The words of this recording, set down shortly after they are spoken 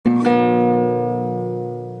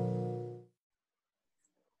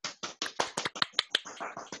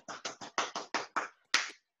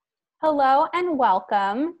Hello and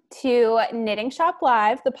welcome to Knitting Shop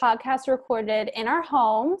Live, the podcast recorded in our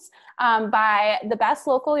homes by the best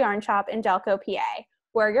local yarn shop in Delco, PA.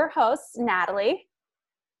 We're your hosts, Natalie,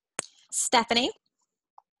 Stephanie,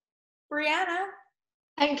 Brianna,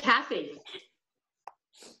 and Kathy.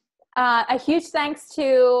 A huge thanks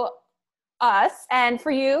to us and for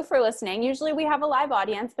you for listening. Usually we have a live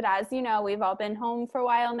audience, but as you know, we've all been home for a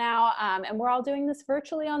while now, and we're all doing this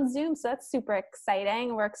virtually on Zoom, so that's super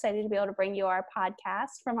exciting. We're excited to be able to bring you our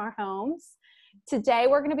podcast from our homes. Today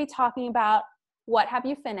we're going to be talking about what have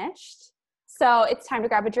you finished? So it's time to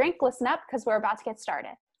grab a drink, listen up, because we're about to get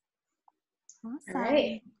started. Awesome. All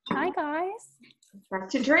right. Hi, guys. Back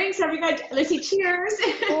to drinks. Have you guys, Lucy, cheers.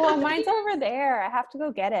 Oh, mine's over there. I have to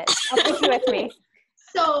go get it. I'll take you with me.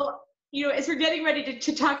 So, as we're getting ready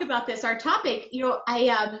to talk about this, our topic,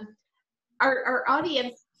 our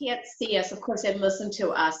audience can't see us, of course, and listen to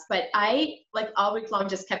us, but I, all week long,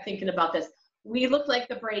 just kept thinking about this. We look like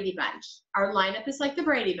the Brady Bunch. Our lineup is like the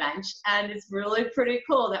Brady Bunch, and it's really pretty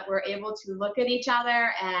cool that we're able to look at each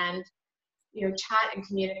other and, chat and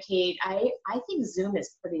communicate. I think Zoom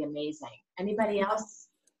is pretty amazing. Anybody else?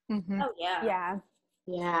 Mm-hmm. Oh, yeah. Yeah.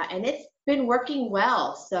 Yeah, and it's been working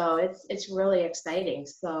well, so it's really exciting.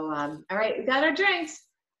 So, all right, we got our drinks.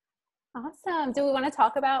 Awesome. Do we want to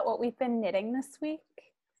talk about what we've been knitting this week?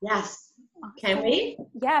 Yes. Awesome. Can we?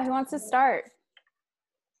 Yeah, who wants to start?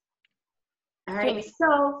 All right,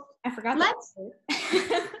 so I forgot. I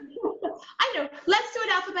know. Let's do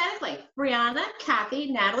it alphabetically. Brianna,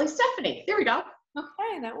 Kathy, Natalie, Stephanie. There we go.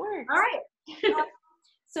 Okay, that works. All right.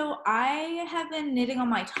 So I have been knitting on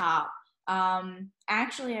my top.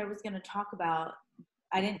 Actually, I was going to talk about,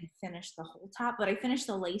 I didn't finish the whole top, but I finished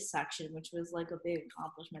the lace section, which was like a big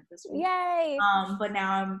accomplishment this week. Yay! But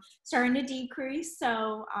now I'm starting to decrease,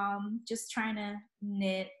 so just trying to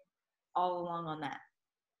knit all along on that.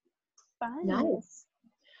 Fun. Nice.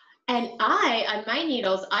 And on my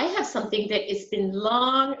needles, I have something that it's been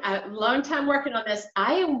a long time working on this.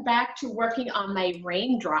 I am back to working on my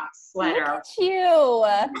raindrop sweater. Look at you.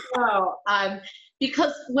 So,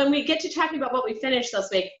 because when we get to talking about what we finished this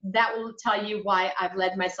week, that will tell you why I've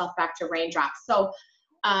led myself back to raindrops. So,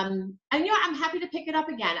 and I'm happy to pick it up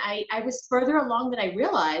again. I was further along than I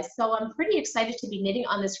realized, so I'm pretty excited to be knitting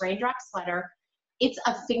on this raindrop sweater. It's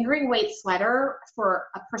a fingering weight sweater for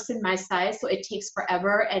a person my size, so it takes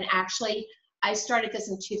forever. And actually, I started this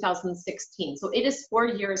in 2016, so it is 4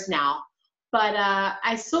 years now. But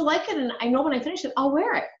I still like it, and I know when I finish it, I'll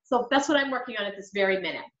wear it. So that's what I'm working on at this very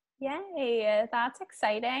minute. Yay, that's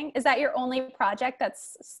exciting. Is that your only project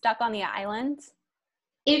that's stuck on the island?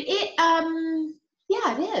 Yeah,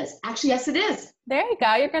 it is. Actually, yes, it is. There you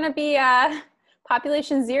go. You're going to be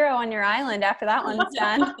population 0 on your island after that one's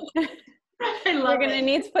done. I love You're going to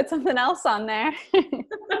need to put something else on there.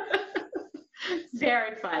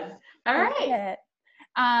 Very fun. All right.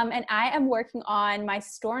 And I am working on my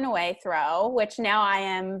Storn Away throw, which now I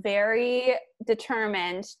am very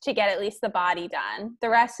determined to get at least the body done. The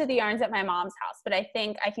rest of the yarn's at my mom's house, but I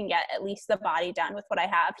think I can get at least the body done with what I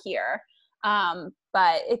have here.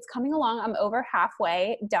 But it's coming along. I'm over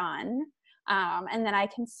halfway done. And then I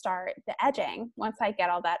can start the edging once I get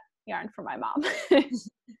all that yarn from my mom.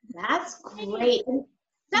 That's great. And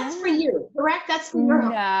that's for you, correct? That's for your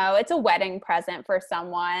home. No, it's a wedding present for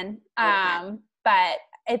someone. But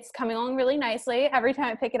it's coming along really nicely. Every time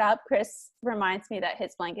I pick it up, Chris reminds me that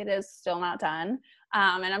his blanket is still not done.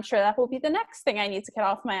 And I'm sure that will be the next thing I need to get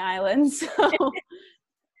off my island. So.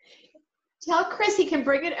 Tell Chris he can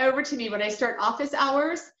bring it over to me when I start office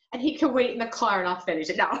hours, and he can wait in the car and I'll finish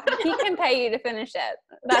it. No. He can pay you to finish it.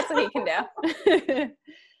 That's what he can do.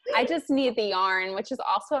 I just need the yarn, which is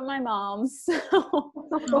also at my mom's.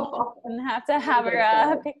 So I'm have to have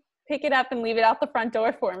her pick it up and leave it out the front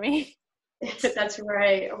door for me. That's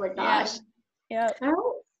right. Oh my gosh. Yeah.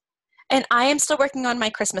 and I am still working on my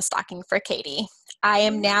Christmas stocking for Katie. I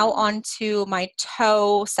am now on to my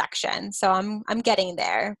toe section, so I'm getting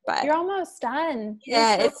there. But you're almost done.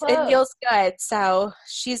 Yeah, it feels good. So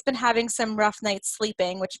she's been having some rough nights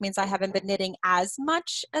sleeping, which means I haven't been knitting as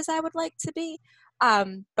much as I would like to be.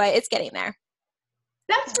 But it's getting there.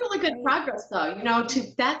 That's really good progress, though.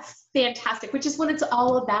 That's fantastic, which is what it's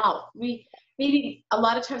all about. Maybe a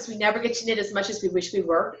lot of times we never get to knit as much as we wish we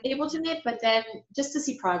were able to knit, but then just to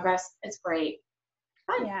see progress, it's great.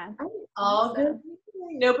 Fun. Yeah. All good.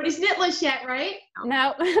 Nobody's knitless yet, right?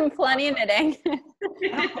 No, plenty of knitting. I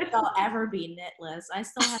don't think I'll ever be knitless. I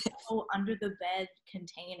still have a whole under the bed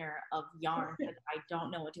container of yarn that I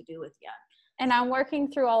don't know what to do with yet. And I'm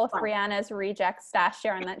working through all of Brianna's reject stash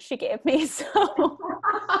yarn that she gave me. So,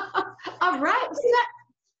 all right. See that?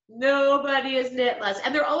 Nobody is knitless.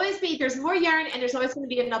 And there's more yarn and there's always going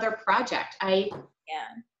to be another project.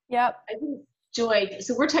 Yep. I've enjoyed,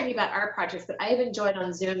 so we're talking about our projects, but I've enjoyed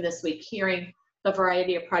on Zoom this week hearing the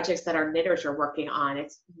variety of projects that our knitters are working on.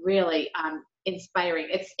 It's really inspiring.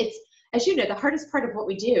 It's as you know, the hardest part of what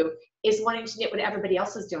we do is wanting to knit what everybody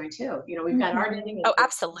else is doing too. You know, we've got our knitting. Oh,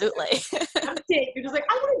 absolutely. You're just like,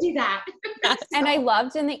 I want to do that. And I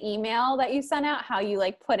loved in the email that you sent out how you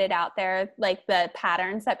like put it out there, like the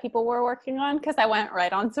patterns that people were working on. Cause I went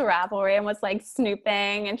right onto Ravelry and was like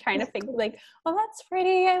snooping and trying to think like, oh, that's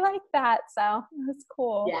pretty. I like that. So it was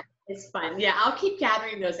cool. Yeah, it's fun. Yeah, I'll keep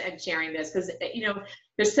gathering those and sharing this because, you know,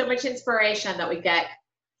 there's so much inspiration that we get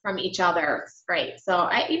from each other. It's great. So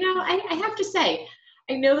I have to say,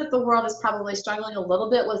 I know that the world is probably struggling a little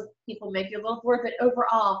bit with people maybe a little bored, but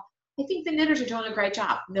overall, I think the knitters are doing a great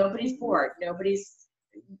job. Nobody's bored.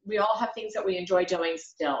 We all have things that we enjoy doing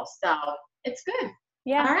still. So it's good.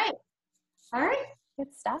 Yeah. All right.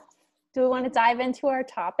 Good stuff. Do we want to dive into our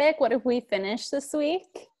topic? What have we finished this week?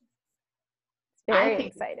 It's very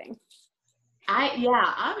exciting.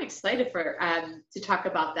 I'm excited for to talk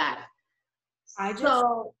about that. I just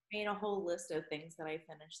made a whole list of things that I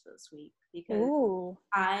finished this week because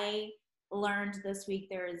I learned this week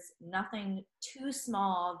there is nothing too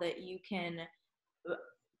small that you can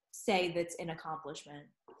say that's an accomplishment.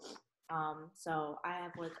 So I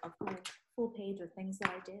have like a full page of things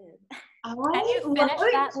that I did. And you finished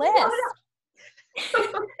that list.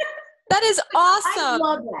 That is awesome. I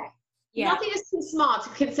love that. Yeah. Nothing is too small to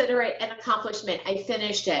consider it an accomplishment. I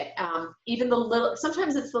finished it. Even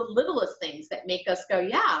sometimes it's the littlest things that make us go,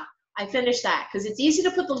 yeah, I finished that. Because it's easy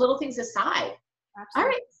to put the little things aside. Absolutely. All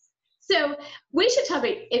right. So we should tell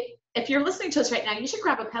you, if you're listening to us right now, you should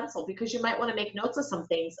grab a pencil because you might want to make notes of some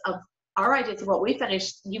things of our ideas of what we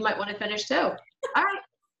finished. You might want to finish too. All right.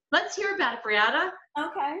 Let's hear about it, Brianna.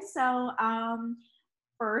 Okay. So,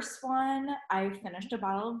 first one, I finished a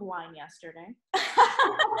bottle of wine yesterday.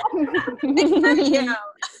 Love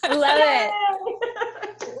it.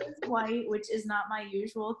 It was white, which is not my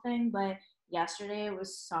usual thing, but yesterday it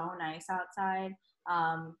was so nice outside.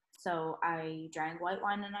 So I drank white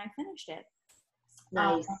wine and I finished it.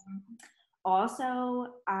 Nice.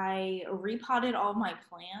 Also, I repotted all my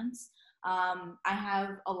plants. I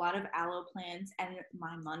have a lot of aloe plants and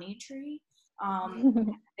my money tree.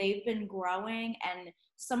 They've been growing and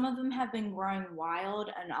some of them have been growing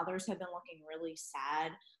wild and others have been looking really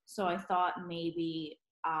sad. So I thought maybe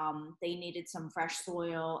they needed some fresh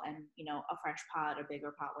soil and, you know, a fresh pot, a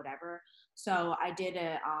bigger pot, whatever. So I did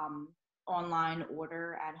a online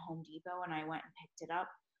order at Home Depot and I went and picked it up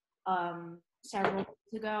several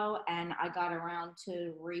weeks ago and I got around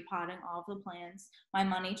to repotting all of the plants. My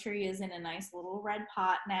money tree is in a nice little red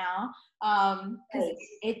pot now because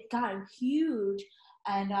it got huge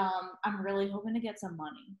and I'm really hoping to get some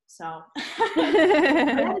money. So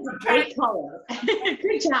that is a great color.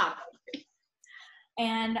 Good job.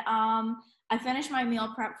 And I finished my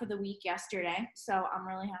meal prep for the week yesterday, so I'm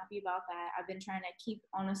really happy about that. I've been trying to keep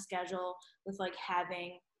on a schedule with like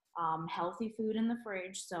having healthy food in the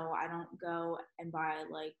fridge so I don't go and buy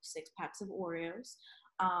like 6 packs of Oreos.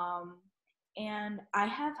 And I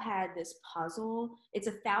have had this puzzle. It's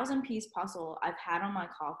a 1,000-piece puzzle I've had on my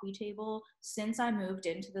coffee table since I moved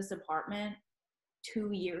into this apartment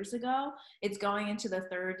 2 years ago. It's going into the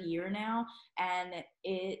 3rd year now, and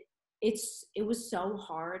it was so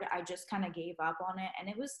hard. I just kind of gave up on it, and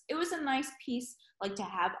it was a nice piece like to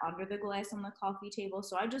have under the glass on the coffee table.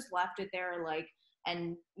 So I just left it there like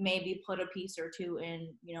and maybe put a piece or two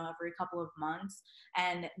in, you know, every couple of months.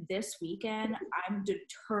 And this weekend, I'm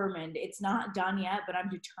determined. It's not done yet, but I'm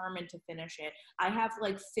determined to finish it. I have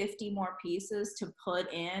like 50 more pieces to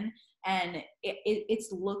put in, and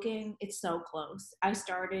it's so close. I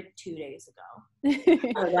started 2 days ago.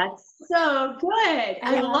 Oh, that's so good.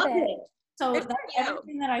 I love it. So that's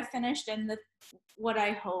everything that I finished and what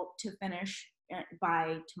I hope to finish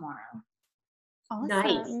by tomorrow. Awesome.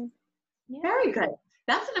 Nice. Yeah. Very good.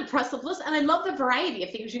 That's an impressive list. And I love the variety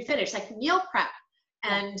of things you finished, like meal prep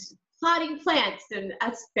and potting plants. And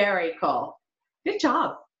that's very cool. Good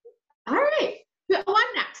job. All right. Oh,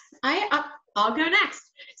 I'm next. I'll go next.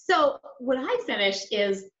 So what I finished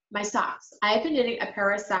is my socks. I've been knitting a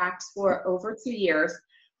pair of socks for over 2 years.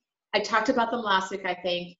 I talked about them last week, I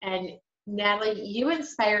think. And Natalie, you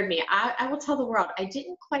inspired me. I will tell the world, I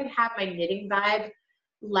didn't quite have my knitting vibe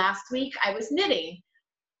last week. I was knitting,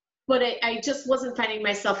 but I just wasn't finding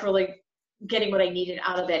myself really getting what I needed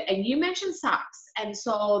out of it. And you mentioned socks. And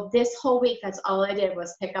so this whole week, that's all I did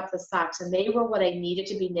was pick up the socks. And they were what I needed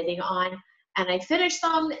to be knitting on. And I finished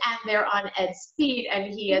them, and they're on Ed's feet.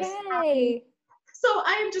 And he is happy. So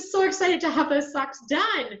I am just so excited to have those socks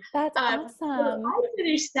done. That's So awesome. I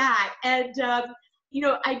finished that, and I'm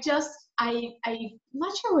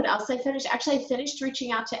not sure what else I finished. Actually, I finished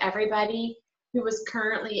reaching out to everybody who was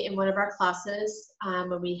currently in one of our classes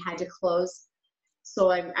when we had to close.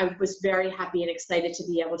 So I was very happy and excited to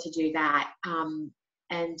be able to do that. But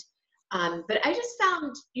I just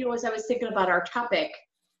found, as I was thinking about our topic,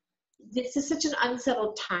 this is such an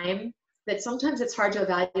unsettled time that sometimes it's hard to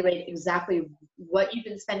evaluate exactly what you've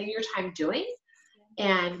been spending your time doing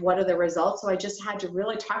and what are the results. So I just had to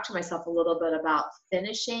really talk to myself a little bit about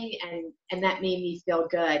finishing, and that made me feel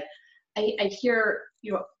good. I hear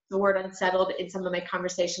the word unsettled in some of my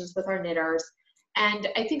conversations with our knitters, and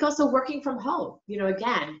I think also working from home.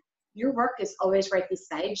 Again, your work is always right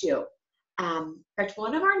beside you. In fact,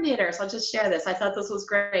 one of our knitters, I'll just share this. I thought this was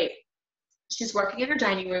great. She's working in her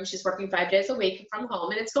dining room. She's working 5 days a week from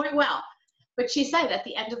home, and it's going well. But she said at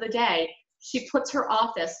the end of the day, she puts her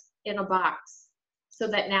office in a box so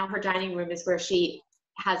that now her dining room is where she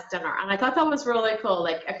has dinner. And I thought that was really cool.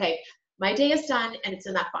 Like, okay, my day is done and it's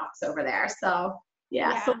in that box over there. So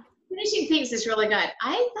yeah. So finishing things is really good. That's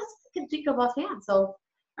what I can think of offhand. So,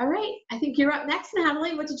 all right. I think you're up next,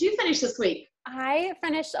 Natalie. What did you finish this week? I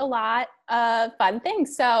finished a lot of fun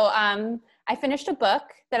things. So I finished a book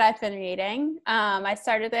that I've been reading. I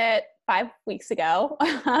started it 5 weeks ago.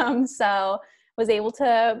 So was able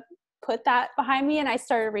to put that behind me, and I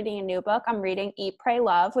started reading a new book. I'm reading Eat, Pray,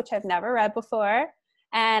 Love, which I've never read before.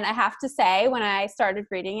 And I have to say, when I started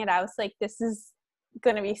reading it, I was like, this is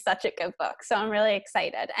going to be such a good book. So I'm really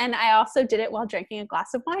excited. And I also did it while drinking a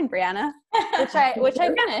glass of wine, Brianna, which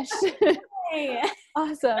I finished. Hey.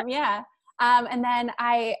 Awesome. Yeah. And then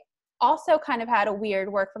I also kind of had a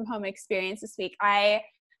weird work from home experience this week. My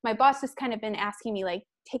boss has kind of been asking me, like,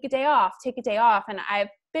 take a day off. And I've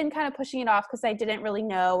been kind of pushing it off because I didn't really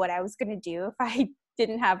know what I was going to do if I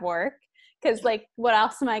didn't have work. Because, like, what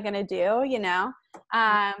else am I going to do,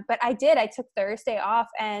 But I did. I took Thursday off,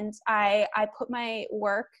 and I put my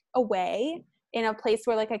work away in a place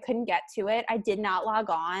where, like, I couldn't get to it. I did not log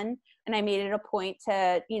on, and I made it a point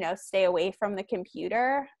to, stay away from the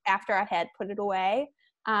computer after I had put it away.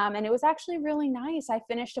 And it was actually really nice. I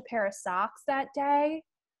finished a pair of socks that day.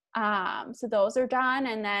 So those are done.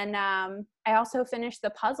 And then I also finished the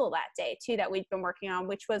puzzle that day too that we'd been working on,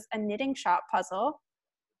 which was a knitting shop puzzle.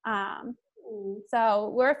 So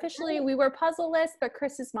we were puzzle-less, but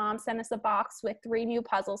Chris's mom sent us a box with 3 new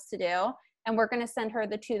puzzles to do, and we're going to send her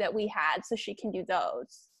the 2 that we had so she can do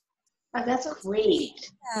those. Oh, that's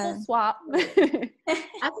great. We'll swap. That's a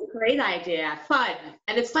great idea. Fun.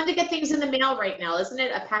 And it's fun to get things in the mail right now, isn't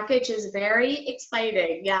it? A package is very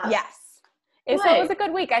exciting. Yes. Yes. So it was a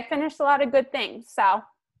good week. I finished a lot of good things. So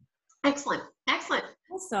excellent.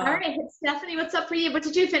 Awesome. All right, Stephanie, what's up for you? What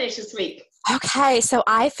did you finish this week? Okay, so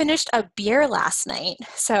I finished a beer last night.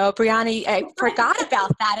 So Brianna, I forgot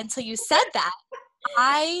about that until you said that.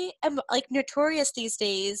 I am like notorious these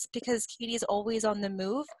days because Katie's always on the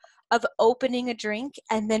move of opening a drink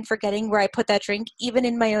and then forgetting where I put that drink, even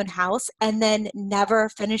in my own house, and then never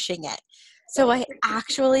finishing it. So I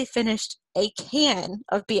actually finished a can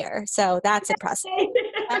of beer. So that's impressive.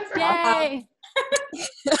 Yay.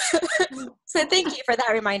 So thank you for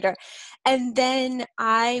that reminder. And then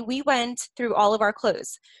we went through all of our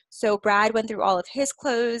clothes. So Brad went through all of his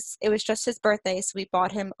clothes. It was just his birthday, so we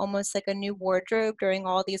bought him almost like a new wardrobe during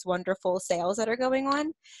all these wonderful sales that are going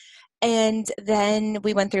on. And then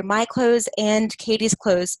we went through my clothes and Katie's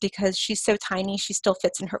clothes because she's so tiny, she still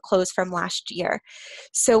fits in her clothes from last year.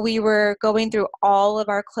 So we were going through all of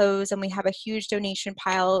our clothes, and we have a huge donation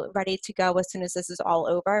pile ready to go as soon as this is all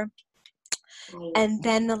over. And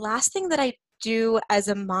then the last thing that I do as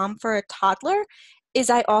a mom for a toddler is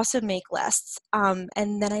I also make lists. And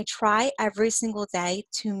then I try every single day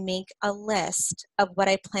to make a list of what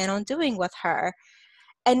I plan on doing with her.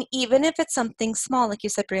 And even if it's something small, like you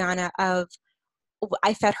said, Brianna, of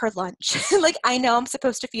I fed her lunch. Like, I know I'm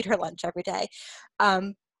supposed to feed her lunch every day.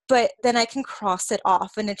 But then I can cross it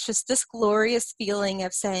off. And it's just this glorious feeling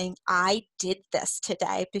of saying, I did this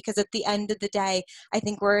today. Because at the end of the day, I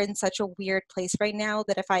think we're in such a weird place right now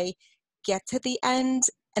that if I get to the end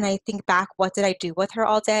and I think back, what did I do with her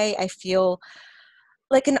all day? I feel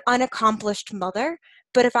like an unaccomplished mother.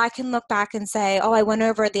 But if I can look back and say, oh, I went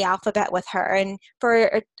over the alphabet with her, and for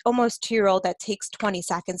an almost 2-year-old, that takes 20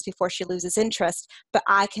 seconds before she loses interest, but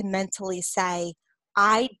I can mentally say,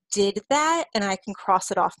 I did that, and I can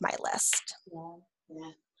cross it off my list.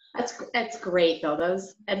 Yeah. That's great, though.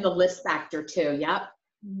 And the list factor, too. Yep.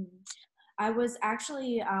 I was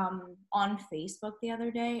actually on Facebook the other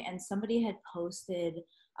day, and somebody had posted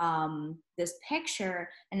this picture,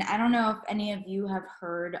 and I don't know if any of you have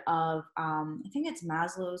heard of, I think it's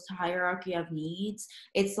Maslow's hierarchy of needs.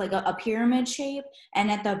 It's like a pyramid shape, and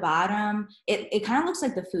at the bottom, it kind of looks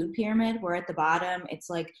like the food pyramid, where at the bottom, it's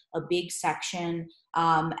like a big section,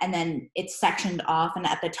 and then it's sectioned off, and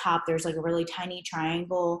at the top, there's like a really tiny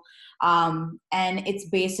triangle, and it's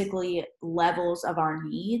basically levels of our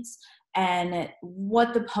needs. And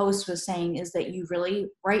what the post was saying is that you really,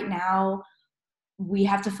 right now, we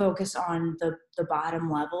have to focus on the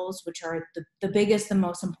bottom levels, which are the biggest, the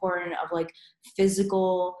most important of like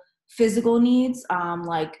physical needs,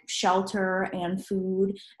 like shelter and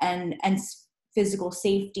food and physical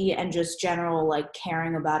safety, and just general like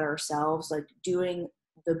caring about ourselves, like doing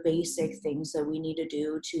the basic things that we need to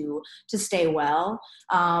do to stay well.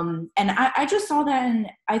 And I just saw that, and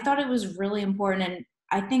I thought it was really important. And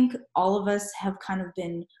I think all of us have kind of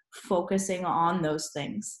been focusing on those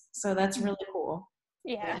things. So that's really cool.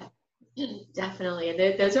 Yeah. Definitely.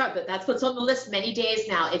 And that's what's on the list many days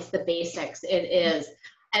now. It's the basics. It is.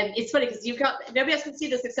 And it's funny because nobody else can see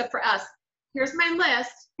this except for us. Here's my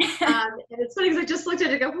list. And it's funny because I just looked at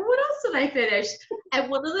it and go, well, what else did I finish?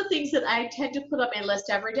 And one of the things that I tend to put on my list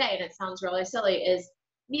every day, and it sounds really silly, is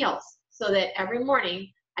meals. So that every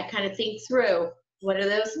morning I kind of think through, what are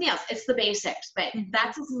those meals? It's the basics, but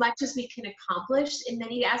that's as much as we can accomplish in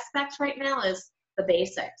many aspects right now, is the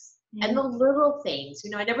basics. And the little things.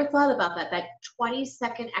 I never thought about that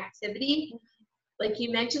 20-second activity, like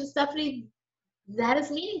you mentioned, Stephanie, that is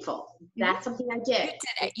meaningful. That's something I did. You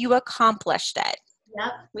did it. You accomplished it.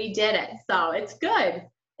 Yep, we did it. So it's good.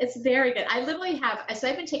 It's very good. I literally I've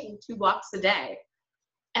been taking 2 walks a day,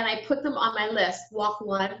 and I put them on my list: walk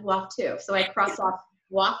 1, walk 2. So I cross off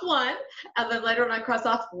walk 1, and then later on I cross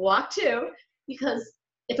off walk 2, because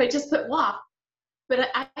if I just put walk, but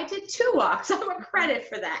I did 2 walks. I'm a credit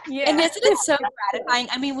for that. Yeah. And isn't it so gratifying?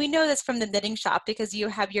 I mean, we know this from the knitting shop because you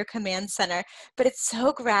have your command center, but it's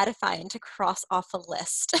so gratifying to cross off a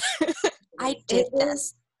list. I did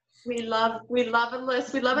this. We love a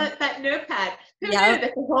list. We love it, that notepad. Who knew Yep.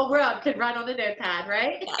 that the whole world could run on a notepad,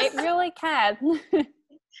 right? It really can.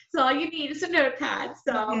 So all you need is a notepad.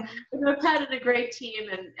 So a notepad and a great team,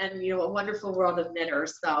 and a wonderful world of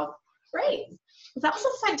knitters. So great. Well, that was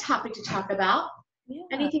a fun topic to talk about. Yeah.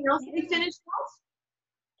 Anything else that we finished off?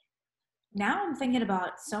 Now I'm thinking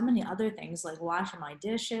about so many other things, like washing my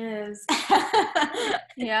dishes.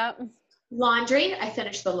 Yep. Laundry. I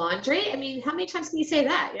finished the laundry. I mean, how many times can you say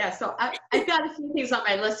that? Yeah. So I've got a few things on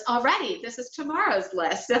my list already. This is tomorrow's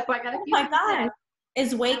list. So I got a few. Oh my God.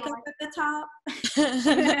 Is wake up at the top?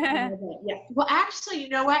 Yeah. Well, actually, you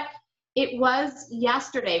know what? It was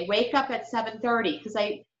yesterday. Wake up at 7:30, because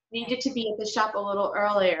I needed to be at the shop a little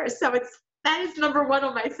earlier. So that is number 1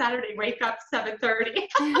 on my Saturday. Wake up 7:30.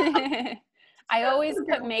 I always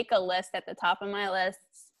make a list at the top of my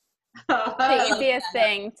lists. The easiest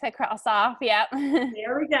thing to cross off. Yep.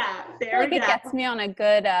 There we go. It gets me on a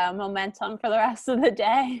good momentum for the rest of the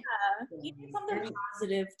day. You need something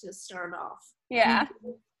positive to start off. Yeah.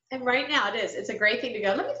 And right now it is. It's a great thing to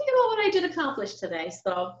go, let me think about what I did accomplish today.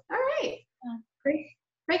 So, all right.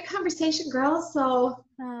 Great conversation, girls. So,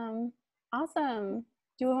 awesome.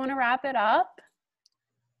 Do we want to wrap it up?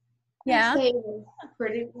 Yeah.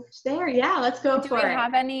 Pretty much there. Yeah, let's go for it. Do we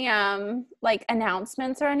have any like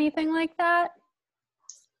announcements or anything like that?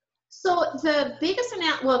 So the biggest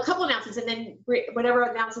a couple announcements, and then whatever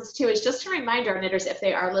announcements too, is just to remind our knitters, if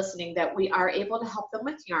they are listening, that we are able to help them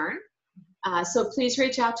with yarn. So please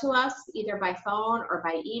reach out to us either by phone or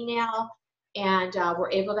by email, and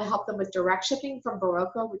we're able to help them with direct shipping from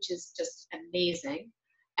Barocco, which is just amazing.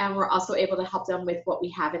 And we're also able to help them with what we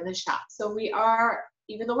have in the shop. So we are,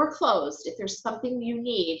 even though we're closed, if there's something you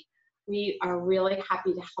need, we are really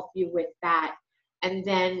happy to help you with that. And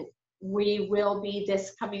then we will be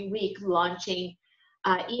this coming week launching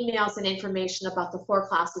emails and information about the 4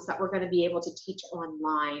 classes that we're going to be able to teach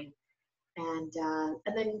online. And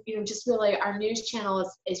then, just really our news channel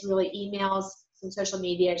is really emails, some social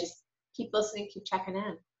media. Just keep listening, keep checking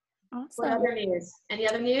in. Awesome. What other news? Any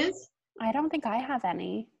other news? I don't think I have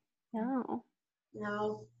any. No.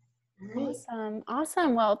 No.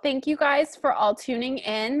 Awesome. Well, thank you guys for all tuning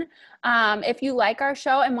in. If you like our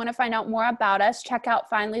show and want to find out more about us, check out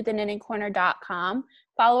finallytheknittingcorner.com.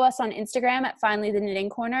 Follow us on Instagram at Finally the Knitting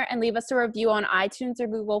Corner, and leave us a review on iTunes or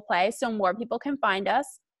Google Play so more people can find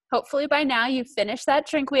us. Hopefully by now you've finished that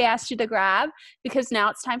drink we asked you to grab, because now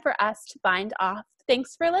it's time for us to bind off.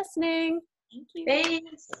 Thanks for listening. Thank you.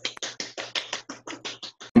 Thanks.